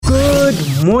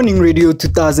Morning Radio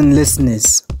 2000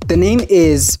 listeners. The name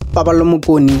is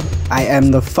Pabalomokoni. I am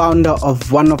the founder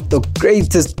of one of the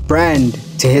greatest brand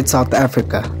to hit South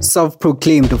Africa.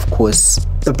 Self-proclaimed, of course.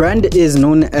 The brand is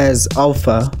known as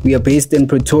Alfa. We are based in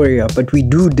Pretoria, but we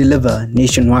do deliver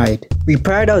nationwide. We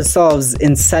pride ourselves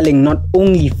in selling not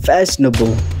only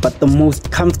fashionable, but the most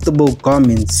comfortable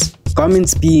garments.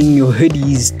 Garments being your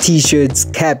hoodies, t-shirts,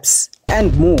 caps,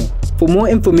 and more. For more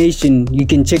information, you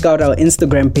can check out our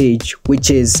Instagram page, which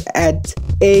is at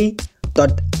a.lf.au,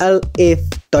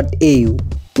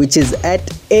 which is at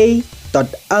a.lf.a,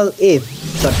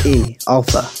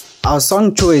 Alpha. Our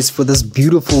song choice for this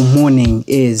beautiful morning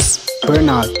is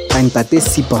Burnout by Ntate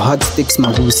Sipa Hot Sticks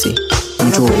Mabuse.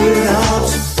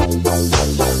 Enjoy.